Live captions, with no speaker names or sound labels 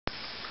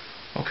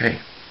Okay,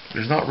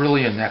 there's not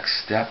really a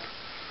next step.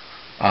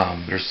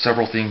 There's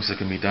several things that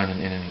can be done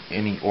in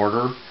any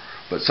order,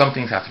 but some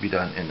things have to be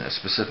done in a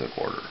specific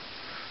order.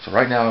 So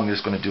right now I'm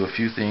just going to do a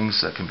few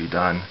things that can be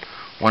done.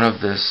 One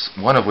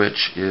of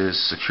which is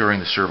securing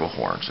the servo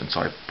horns. And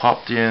so I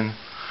popped in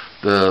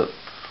the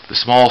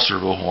small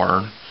servo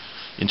horn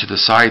into the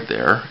side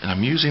there, and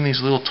I'm using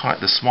these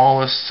the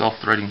smallest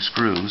self-threading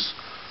screws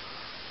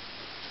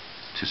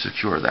to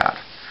secure that.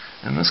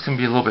 And this can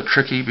be a little bit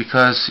tricky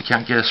because you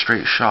can't get a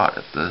straight shot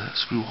at the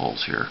screw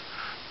holes here,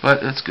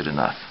 but it's good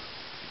enough.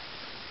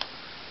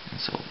 And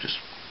so just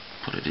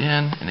put it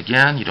in, and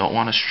again, you don't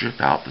want to strip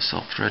out the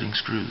self-threading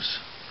screws.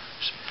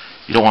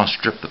 You don't want to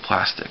strip the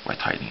plastic by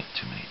tightening it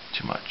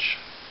too much.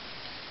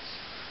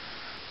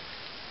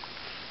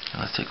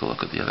 Now let's take a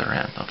look at the other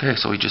end. Okay,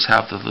 so we just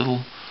have the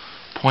little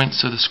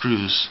points of the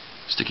screws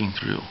sticking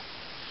through.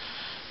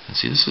 And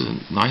see, this is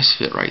a nice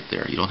fit right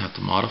there. You don't have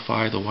to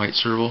modify the white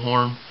servo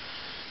horn.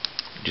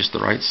 Just the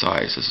right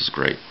size. This is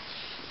great.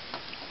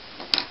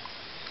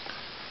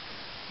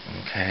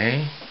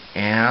 Okay,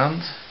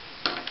 and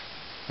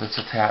let's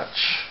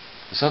attach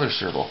this other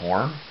servo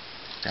horn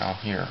down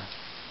here.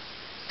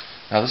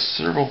 Now this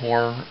servo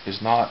horn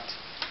is not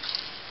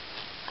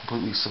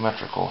completely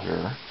symmetrical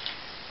here.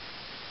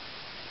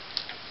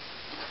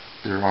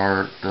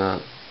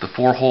 The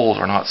four holes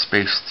are not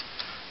spaced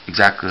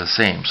exactly the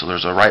same, so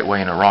there's a right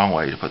way and a wrong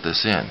way to put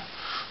this in.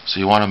 So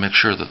you want to make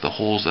sure that the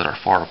holes that are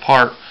far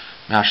apart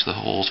match the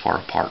holes far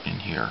apart in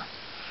here.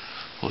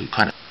 Well, you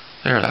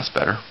there, that's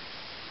better.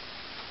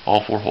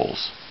 All four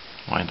holes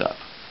lined up.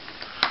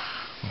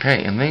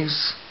 Okay, and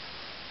these,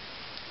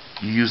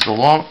 you use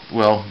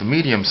the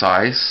medium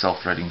size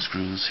self-threading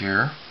screws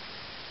here,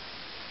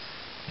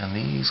 and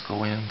these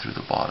go in through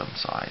the bottom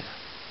side.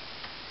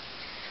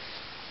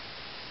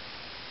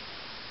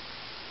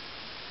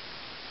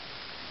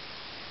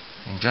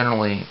 And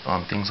generally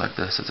on things like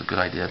this, it's a good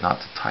idea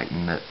not to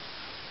tighten it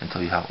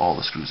until you have all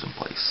the screws in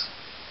place.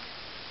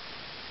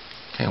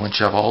 Okay, once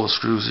you have all the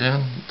screws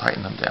in,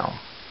 tighten them down.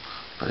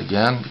 But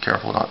again, be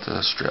careful not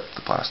to strip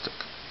the plastic.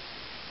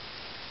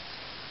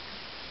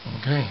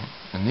 Okay,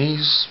 and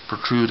these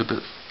protrude a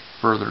bit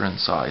further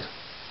inside.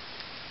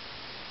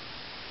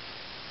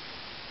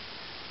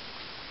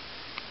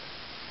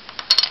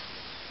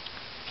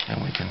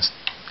 And we can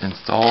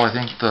install, I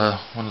think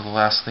one of the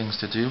last things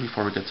to do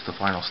before we get to the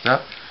final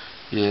step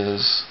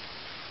is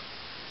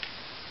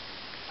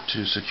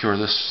to secure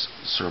this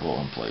servo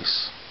in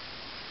place.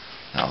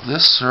 Now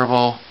this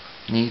servo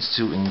needs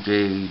to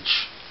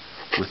engage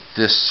with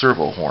this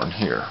servo horn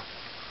here.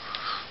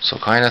 So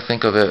kind of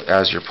think of it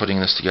as you're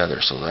putting this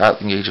together. So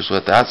that engages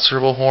with that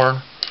servo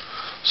horn.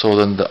 So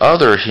then the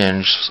other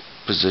hinge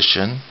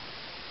position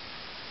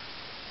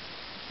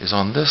is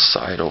on this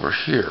side over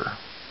here.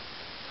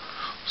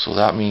 So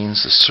that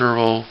means the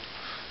servo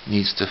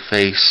needs to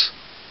face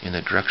in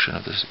the direction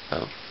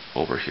of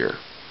over here.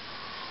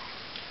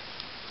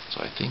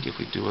 So I think if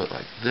we do it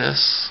like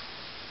this,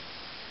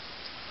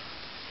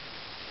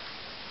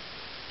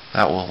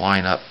 that will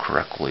line up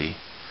correctly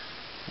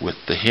with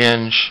the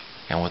hinge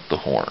and with the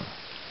horn.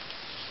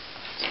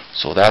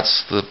 So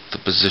that's the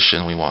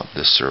position we want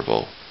this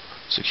servo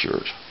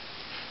secured.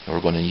 And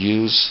we're going to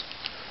use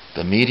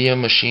the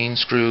medium machine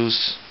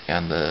screws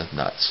and the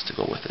nuts to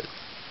go with it.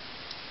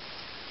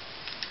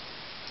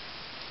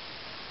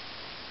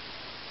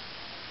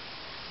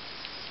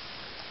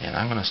 And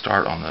I'm going to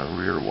start on the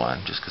rear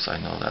one just because I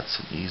know that's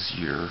an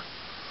easier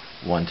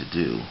one to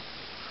do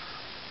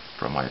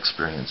from my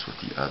experience with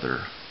the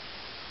other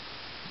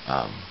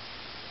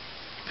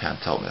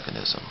pan-tilt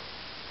mechanism.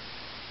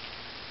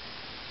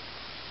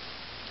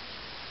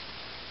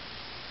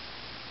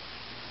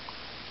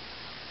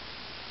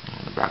 I'm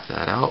going to back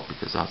that out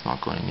because that's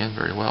not going in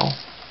very well.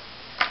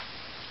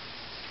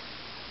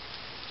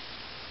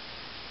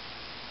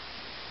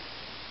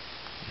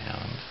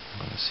 And I'm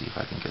going to see if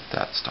I can get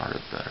that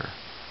started better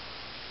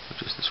with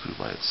just the screw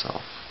by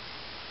itself.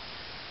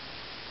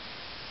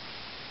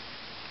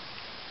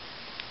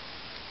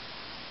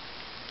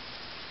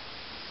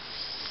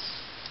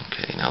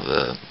 Okay, now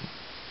the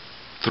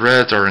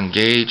threads are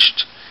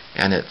engaged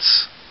and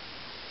it's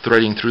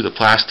threading through the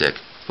plastic,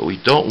 but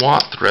we don't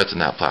want threads in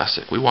that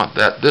plastic. We want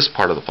this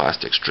part of the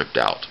plastic stripped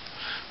out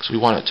because we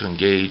want it to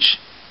engage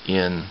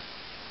in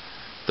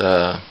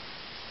the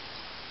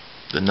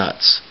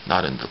nuts,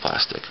 not into the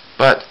plastic.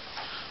 But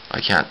I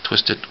can't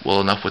twist it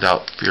well enough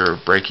without fear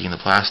of breaking the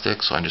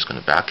plastic, so I'm just going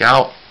to back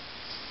out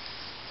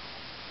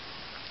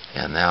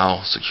and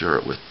now secure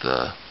it with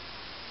the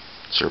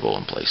servo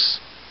in place.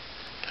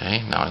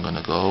 Okay, now I'm going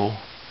to go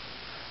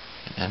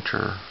and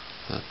enter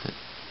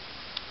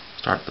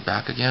start the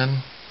back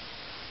again.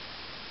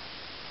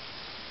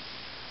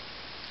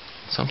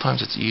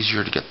 Sometimes it's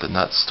easier to get the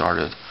nuts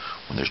started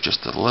when there's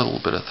just a little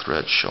bit of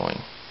thread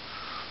showing.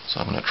 So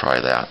I'm going to try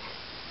that.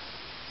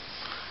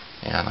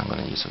 And I'm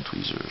going to use some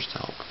tweezers to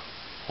help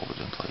hold it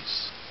in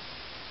place.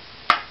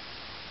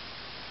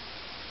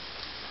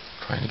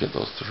 Trying to get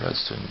those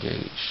threads to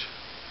engage.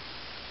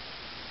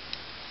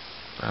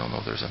 I don't know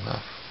if there's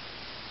enough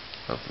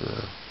of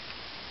the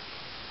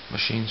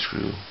machine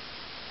screw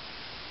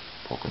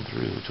poking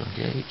through to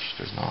engage?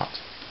 There's not.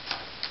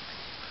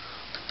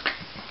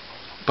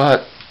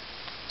 But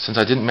since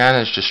I didn't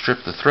manage to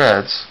strip the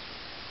threads,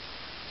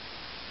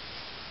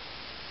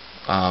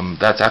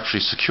 that's actually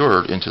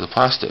secured into the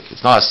plastic.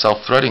 It's not a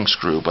self-threading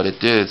screw, but it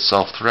did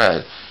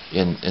self-thread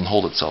and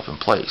hold itself in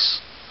place.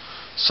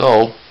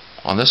 So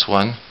on this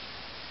one,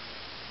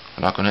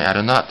 I'm not going to add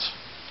a nut.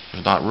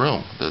 There's not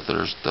room.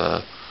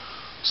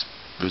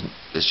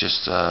 It's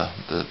just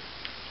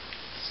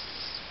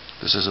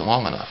this isn't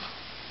long enough.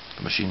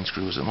 The machine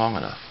screw isn't long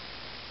enough.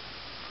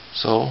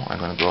 So I'm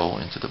going to go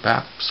into the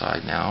back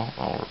side now,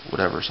 or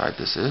whatever side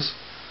this is,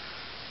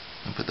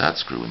 and put that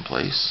screw in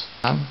place.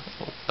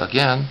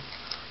 Again,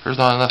 there's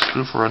not enough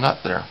screw for a nut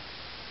there.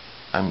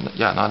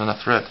 Not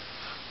enough thread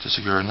to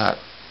secure a nut.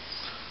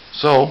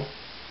 So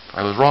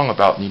I was wrong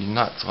about needing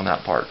nuts on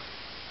that part.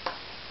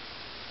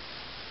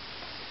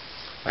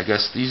 I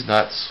guess these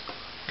nuts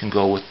can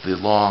go with the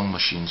long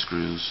machine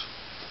screws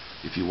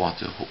if you want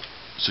to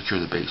secure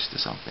the base to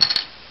something.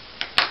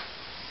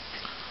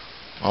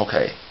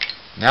 Okay,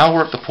 now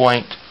we're at the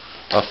point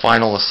of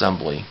final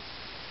assembly,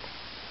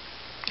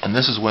 and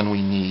this is when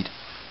we need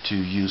to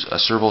use a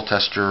servo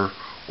tester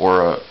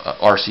or a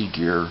RC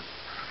gear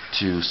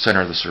to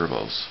center the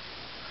servos.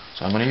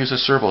 So I'm going to use a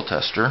servo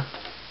tester,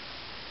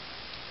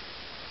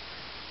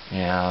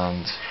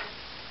 and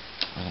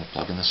I'm going to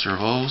plug in the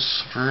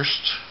servos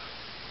first.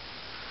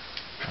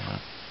 I'm going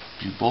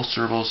to do both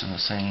servos in the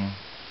same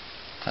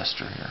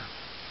tester here.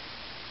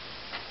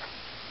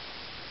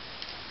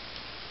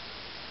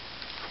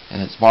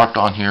 And it's marked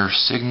on here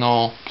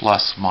signal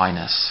plus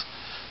minus.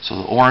 So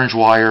the orange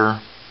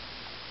wire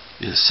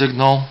is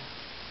signal,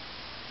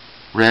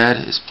 red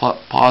is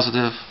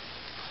positive,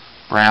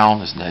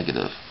 brown is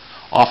negative.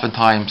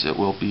 Oftentimes it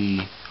will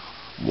be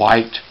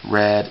white,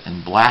 red,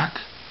 and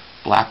black.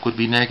 Black would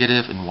be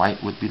negative and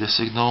white would be the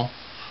signal.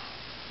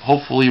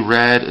 Hopefully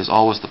red is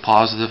always the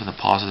positive and the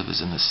positive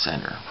is in the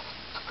center.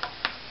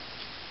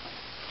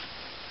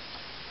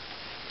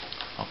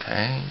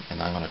 Okay,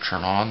 and I'm going to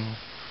turn on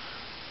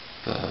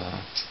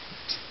the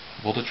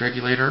voltage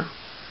regulator.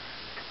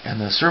 And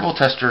the servo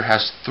tester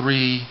has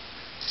 3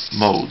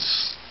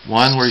 modes.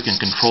 One where you can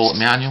control it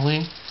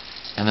manually,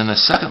 and then the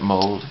second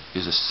mode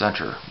is a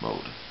center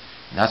mode.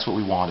 And that's what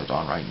we want it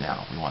on right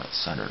now. We want it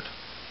centered.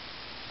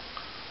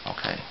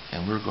 Okay,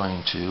 and we're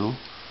going to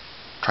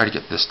try to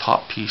get this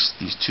top piece,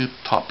 these 2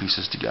 top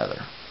pieces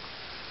together.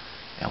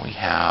 And we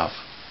have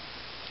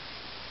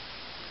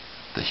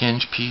the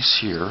hinge piece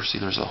here. See,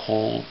 there's a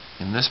hole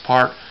in this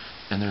part,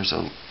 and there's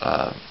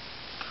a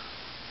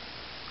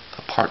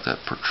part that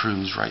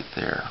protrudes right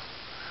there.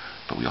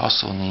 But we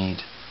also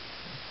need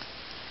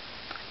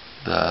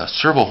the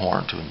servo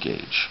horn to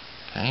engage.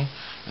 Okay,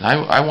 and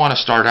I want to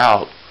start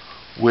out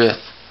with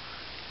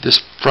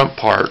this front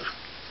part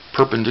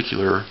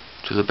perpendicular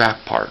to the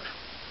back part.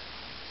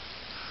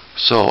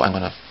 So I'm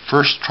going to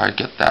first try to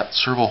get that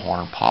servo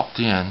horn popped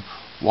in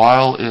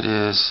while it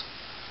is,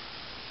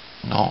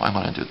 no, I'm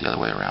going to do it the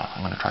other way around.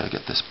 I'm going to try to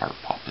get this part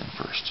popped in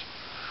first.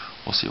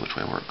 We'll see which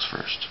way works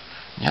first.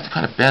 And you have to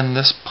kind of bend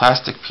this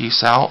plastic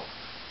piece out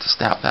to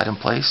snap that in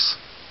place.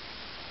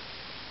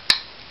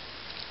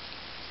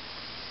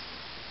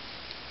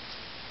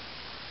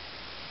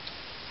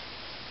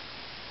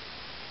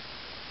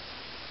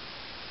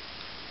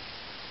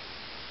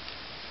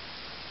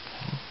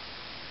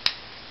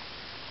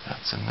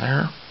 That's in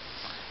there.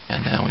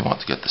 And then we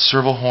want to get the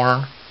servo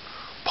horn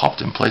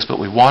popped in place, but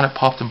we want it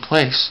popped in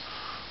place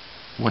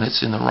when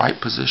it's in the right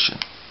position.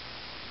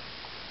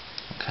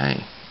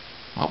 Okay.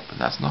 Well, but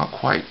that's not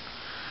quite.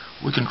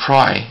 We can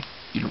try.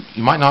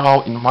 You might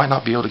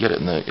not be able to get it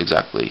in the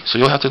exactly. So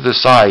you'll have to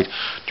decide: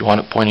 do you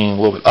want it pointing a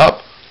little bit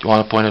up? Do you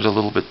want to point it a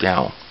little bit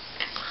down?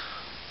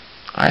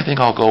 I think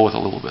I'll go with a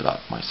little bit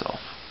up myself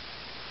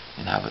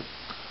and have it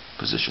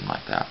positioned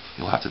like that.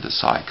 You'll have to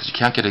decide, because you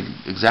can't get it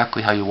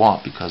exactly how you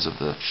want because of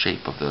the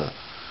shape of the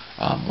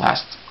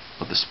last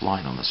of the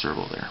spline on the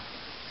servo there.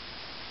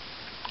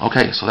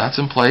 Okay, so that's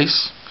in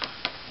place,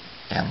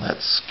 and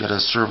let's get a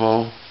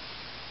servo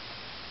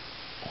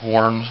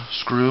horn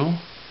screw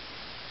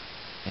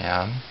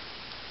and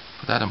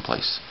put that in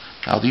place.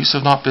 Now these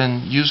have not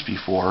been used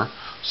before,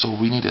 so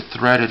we need to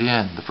thread it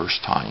in the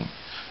first time.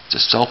 It's a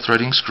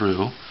self-threading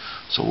screw,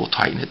 so we'll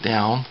tighten it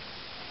down.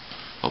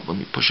 Oh, let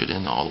me push it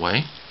in all the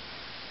way.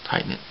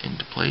 Tighten it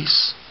into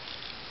place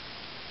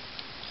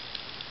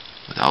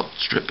without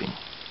stripping.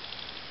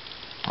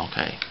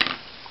 Okay.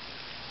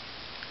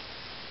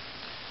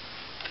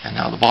 And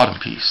now the bottom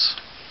piece.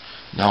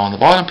 Now on the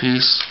bottom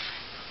piece,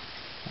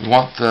 we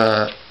want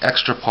the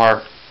extra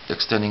part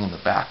extending in the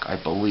back,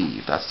 I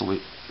believe. That's the way,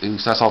 at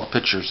least that's all the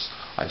pictures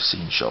I've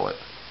seen show it.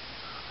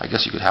 I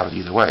guess you could have it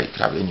either way. You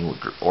could have it any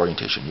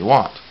orientation you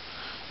want.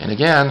 And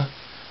again,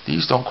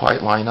 these don't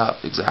quite line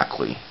up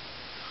exactly.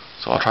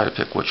 So I'll try to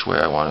pick which way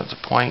I want it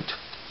to point,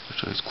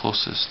 which way is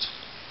closest.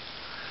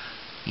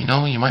 You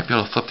know, you might be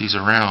able to flip these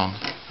around.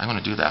 I'm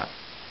going to do that.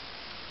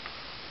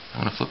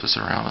 I'm going to flip this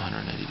around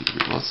 180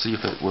 degrees. Let's see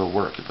if it will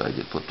work if I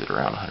get flipped it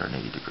around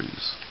 180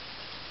 degrees.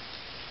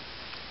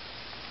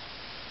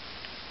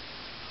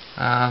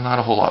 Not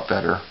a whole lot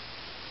better.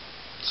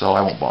 So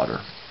I won't bother.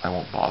 I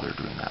won't bother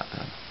doing that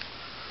then.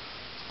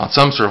 On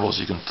some servos,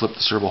 you can flip the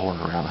servo horn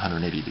around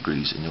 180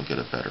 degrees and you'll get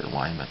a better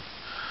alignment.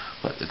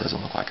 But it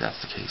doesn't look like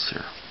that's the case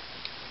here.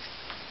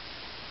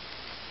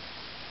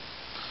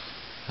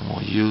 And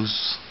we'll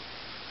use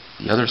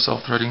the other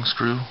self-threading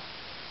screw.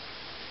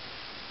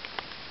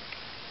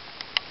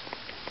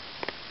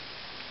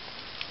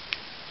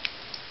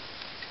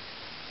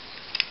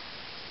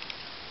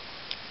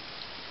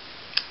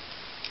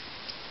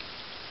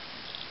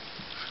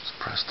 It's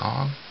pressed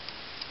on.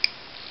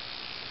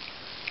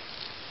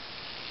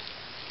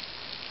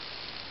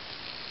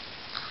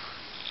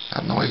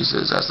 That noise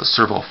is as the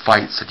servo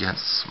fights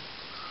against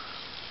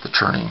the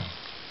turning,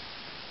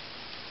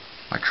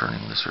 by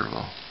turning the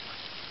servo.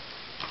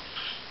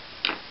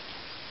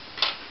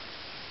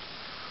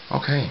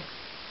 Okay,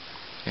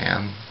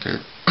 and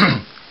the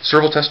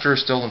servo tester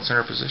is still in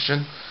center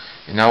position,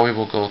 and now we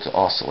will go to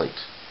oscillate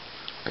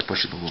by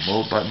pushing the little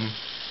mode button.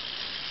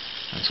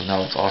 And so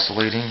now it's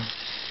oscillating.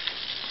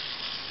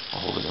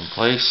 I'll hold it in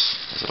place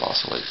as it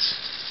oscillates.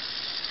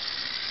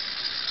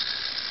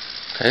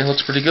 Okay, it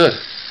looks pretty good.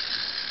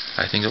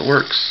 I think it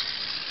works.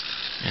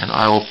 And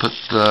I will put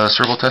the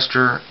servo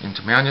tester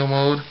into manual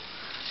mode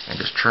and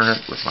just turn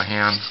it with my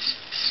hand.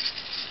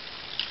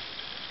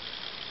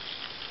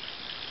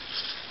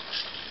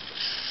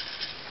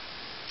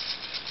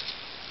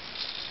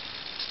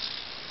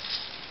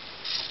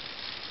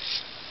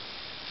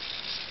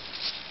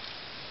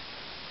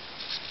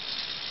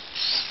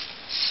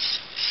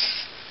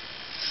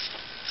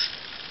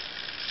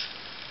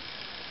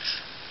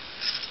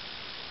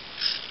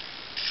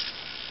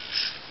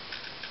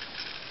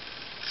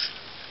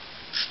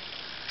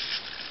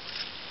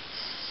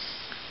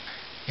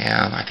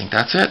 And I think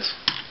that's it.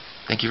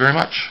 Thank you very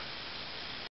much.